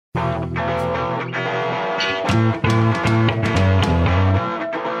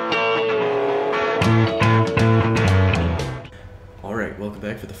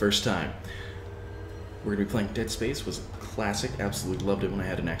first time. We're gonna be playing Dead Space. Was a classic. Absolutely loved it when I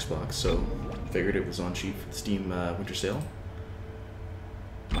had an Xbox. So figured it was on cheap for the Steam Winter Sale.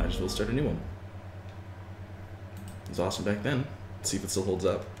 Might as well start a new one. It was awesome back then. Let's see if it still holds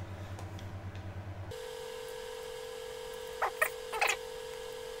up.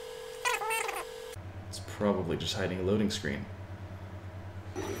 It's probably just hiding a loading screen.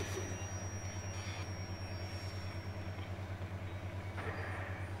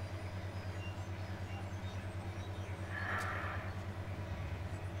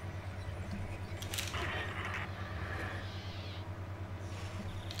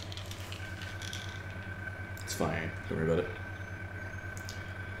 It's fine, don't worry about it.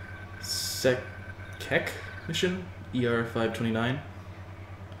 Keck mission, ER-529.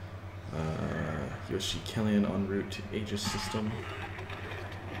 Yoshi Kellyan en route to Aegis system.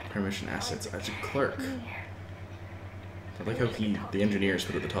 Permission assets, Isaac Clarke. I like how the engineers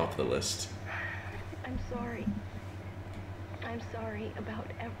put at the top of the list. I'm sorry. I'm sorry about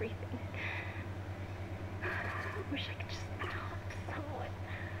everything. I wish I could just talk to someone.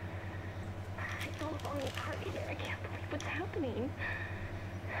 I feel falling apart here. I can't believe what's happening.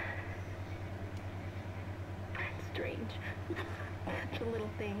 It's strange. Such a little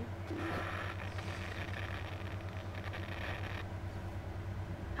thing.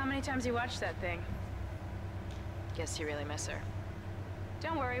 How many times you watched that thing? Guess you really miss her.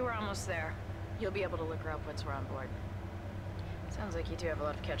 Don't worry, we're almost there. You'll be able to look her up once we're on board. Sounds like you do have a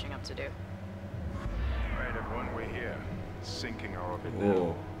lot of catching up to do. Alright, everyone, we're here. Sinking our orbit now.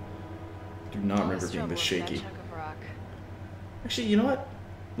 Whoa. Do not remember being this shaky. Chunk of rock. Actually, you know what?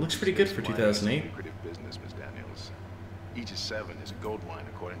 Looks pretty good for 2008. Lucrative business, Ms. Daniels. Aegis 7 is a gold mine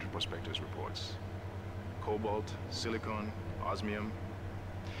according to prospectors' reports. Cobalt, silicon, osmium.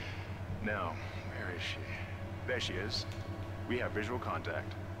 Now, where is she? There she is. We have visual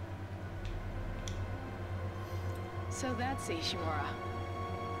contact. So that's Ishimura.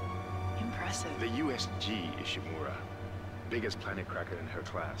 Impressive. The USG Ishimura. Biggest planet cracker in her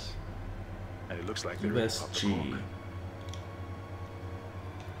class. And it looks like they're in public USG. walk.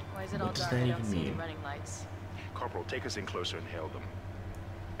 Why is it all What does dark? that I don't even see any mean? running lights. Corporal, take us in closer and hail them.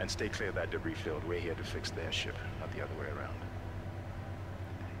 And stay clear of that debris field. We're here to fix their ship, not the other way around.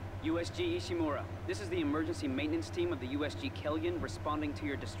 USG Ishimura, this is the emergency maintenance team of the USG Kellyan responding to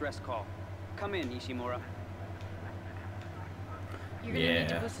your distress call. Come in, Ishimura. You're gonna need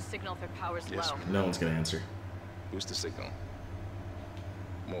to Yeah. boost the signal if their power's Yes, low. ma'am. No one's gonna answer. Boost the signal.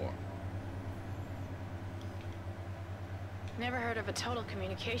 More. Never heard of a total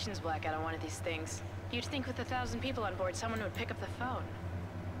communications blackout on one of these things. You'd think with 1,000 people on board, someone would pick up the phone.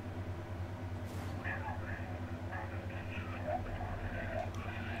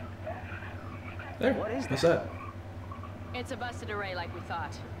 There. What's that? It's a busted array like we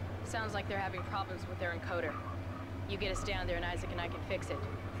thought. Sounds like they're having problems with their encoder. You get us down there and Isaac and I can fix it.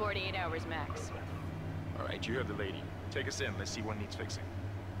 48 hours max. All right, you heard the lady. Take us in. Let's see what needs fixing.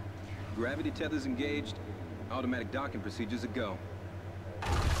 Gravity tethers engaged. Automatic docking procedures a go.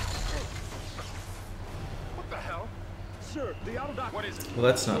 What the hell? Sir, the auto dock. What is it? Well,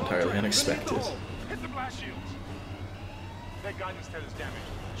 that's not entirely unexpected. Hit the blast shields. Their guidance tether's damaged.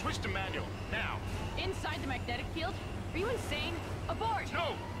 Switch to manual, now. Inside the magnetic field? Are you insane? Abort!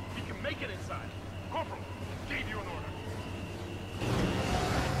 No! We can make it inside. Corporal, gave you an order.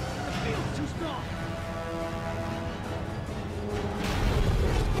 The field's too strong.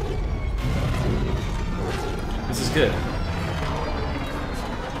 This is good.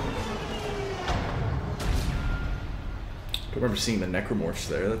 Don't remember seeing the necromorphs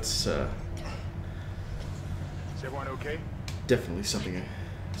there. That's Is everyone okay? definitely something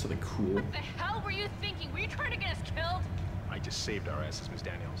cool. What the hell were you thinking? Were you trying to get us killed? I just saved our asses, Miss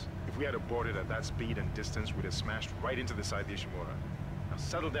Daniels. If we had aborted at that speed and distance, we'd have smashed right into the side of the Ishimura. Now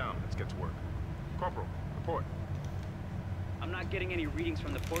settle down. Let's get to work. Corporal, report. I'm not getting any readings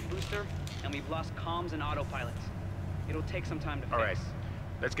from the port booster, and we've lost comms and autopilot. It'll take some time to fix. All right.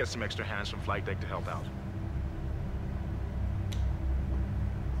 Let's get some extra hands from flight deck to help out.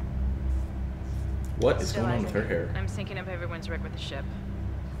 What is Still going on with Isaac. her hair? I'm syncing up everyone's rig with the ship.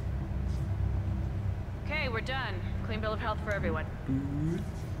 Okay, we're done. Clean bill of health for everyone.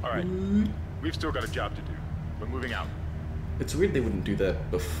 All right. We've still got a job to do. We're moving out. It's weird they wouldn't do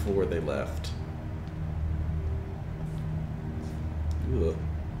that before they left. Ugh.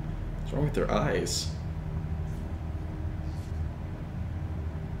 What's wrong with their eyes?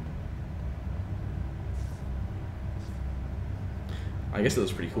 I guess it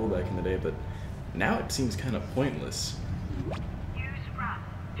was pretty cool back in the day, but now it seems kind of pointless.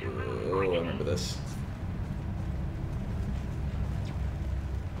 Oh, I remember this.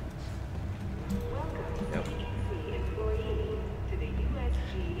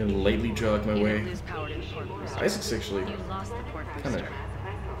 Gonna lightly jog my You way. didn't lose power to the port booster. Isaac's actually You lost the port kind of. booster.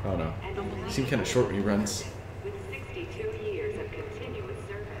 Oh no. He seems kind of short when he runs. With 62 years of continuous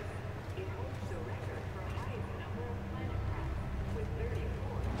service, it holds the record for highest number of planet crafts with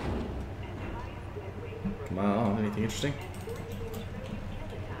 34 and highest dead weight Come on, anything interesting? and 14 trillion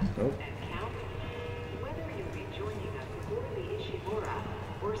kilotons Nope. and counting. Whether you'll be joining us aboard the Ishimura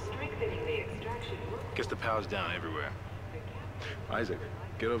or strengthening the extraction work, Guess the power's down everywhere. Isaac,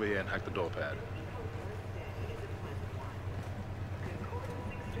 get over here and hack the door pad.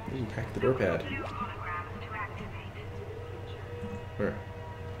 Ooh, hack the door pad. Where?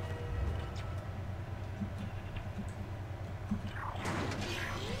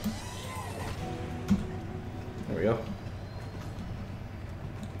 There we go.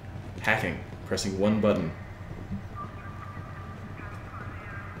 Hacking. Pressing one button.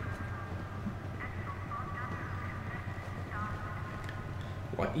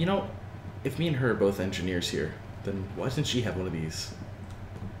 Why, you know, if me and her are both engineers here, then why doesn't she have one of these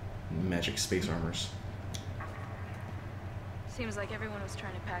magic space armors? Seems like everyone was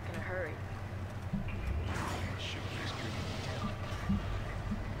trying to pack in a hurry.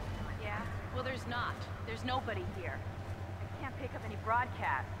 Yeah? Well, there's not. There's nobody here. I can't pick up any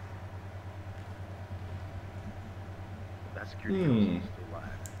broadcasts. That security Hmm. is still alive.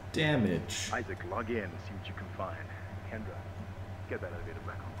 Damage. Isaac, log in and see what you can find. Kendra, get that elevator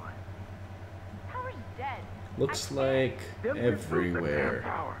back online. Power's dead. Looks like everywhere.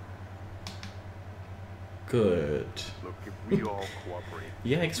 Good. Look, if we all cooperate.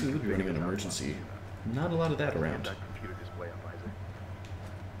 Yeah, I guess we would be running an emergency. Not a lot of that around. That computer display up, Isaac.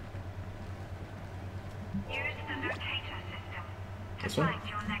 Use the locator system to This one? find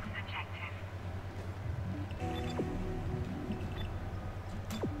your next objective.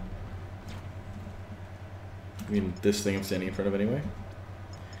 I mean, this thing I'm standing in front of anyway.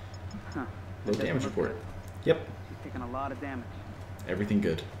 Huh. Low damage report. Yep. She's taking a lot of damage. Everything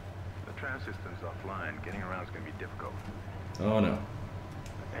good. The trans system's offline. Getting around is going to be difficult. Oh no.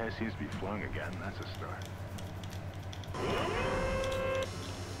 The air seems to be flowing again. That's a start.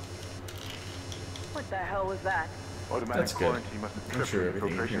 What the hell was that? Automatic That's good. quarantine must have I'm tripped sure the everything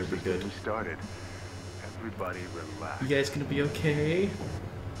filtration here will be system good. restarted. Everybody relax. You guys gonna be okay?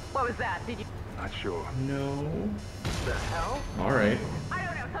 What was that? Did you... Not sure. No. The hell? Alright. I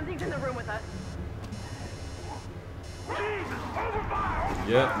don't know. Something's in the room with us.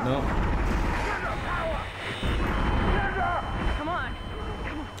 Yeah, no. Come on.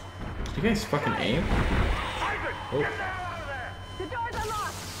 Did you guys fucking aim? Oh. The door's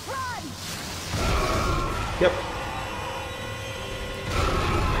unlocked. Run! Yep.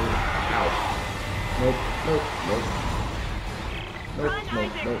 Ow. Nope, nope, nope. Nope, Run, nope,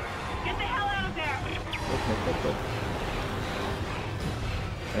 Isaac. nope. Get the hell out of there! Nope, nope, nope, nope.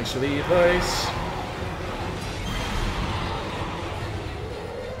 Thanks for the advice.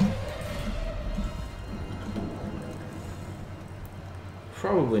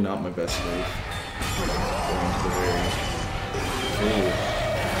 Probably not my best move. Going to the very... Ooh.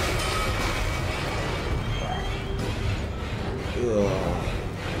 Ugh.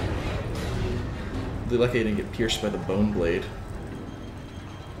 Really lucky I didn't get pierced by the bone blade.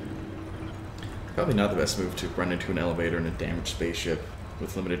 Probably not the best move to run into an elevator in a damaged spaceship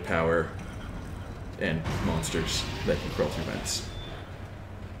with limited power and monsters that can crawl through vents.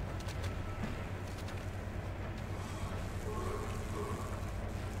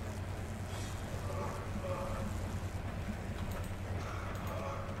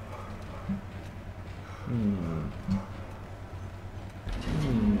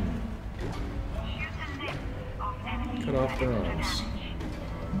 Cut off their arms.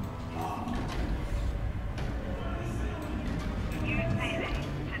 Use melee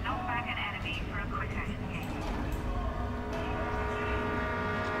to knock back an enemy for a quicker escape.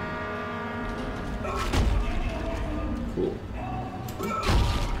 Cool.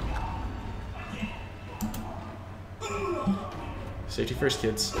 Safety first,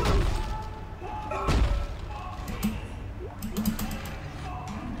 kids.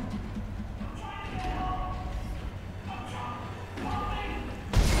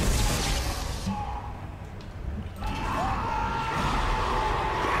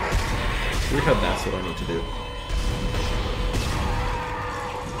 Weird how that's what I need to do.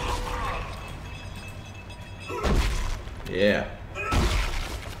 Yeah.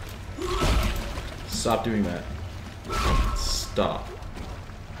 Stop doing that. Stop.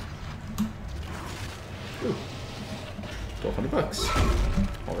 Ooh.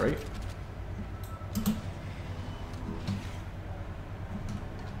 $1,200. Alright.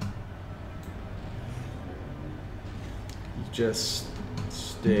 You just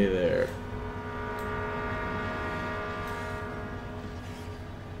Stay there.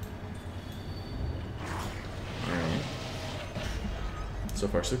 Alright. So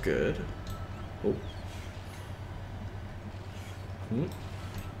far, so good. Oh. Hmm.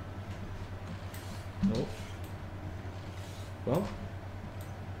 Nope. Well,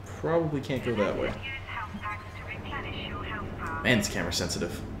 probably can't go that way. Use health packs to replenish your health bar. Man, it's camera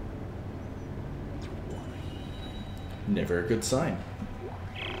sensitive. Never a good sign.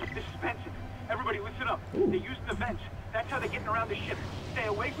 This is Benson. Everybody listen up. Ooh. They use the vents. That's how they're getting around the ship. Stay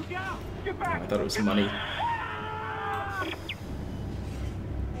away from down. Get back. I thought it was money.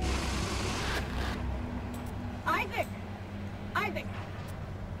 Isaac! Isaac!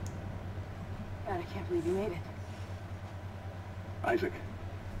 God, I can't believe you made it. Isaac,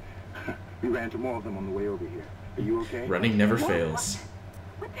 we ran into more of them on the way over here. Are you okay? Running never What? fails.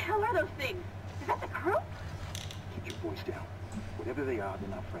 What the hell are those things? Is that the crew? Keep your voice down. Whatever they are, they're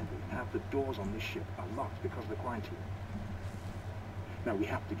not friendly. And half the doors on this ship are locked because of the quarantine. Now, we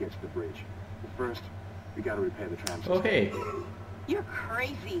have to get to the bridge. But first, we gotta repair the tram system. Oh, hey. You're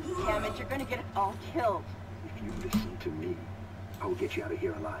crazy, damn it. You're gonna get us all killed. If you listen to me, I will get you out of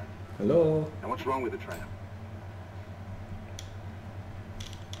here alive. Hello. Now, what's wrong with the tram?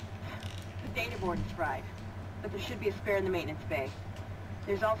 The data board is fried, but there should be a spare in the maintenance bay.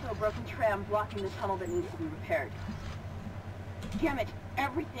 There's also a broken tram blocking the tunnel that needs to be repaired. Damn it,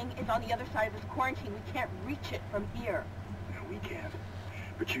 everything is on the other side of this quarantine. We can't reach it from here. No, we can't.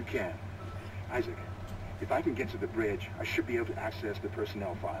 But you can. Isaac, if I can get to the bridge, I should be able to access the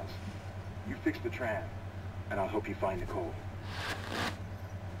personnel files. You fix the tram, and I'll help you find Nicole.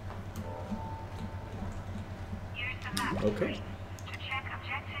 Use the map Okay. screen to check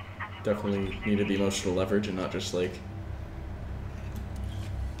objectives and Definitely important needed the information. emotional leverage and not just like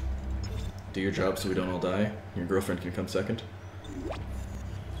do your job so we don't all die. Your girlfriend can come second.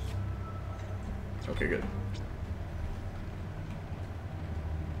 Okay, good.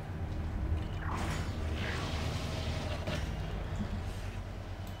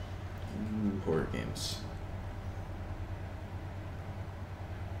 Ooh, horror games.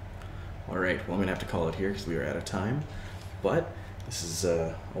 Alright, well I'm gonna have to call it here because we are out of time. But this is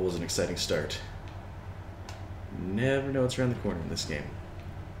always an exciting start. Never know what's around the corner in this game.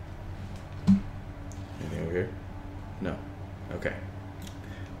 Anything over here? No. Okay.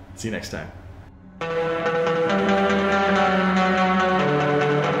 See you next time.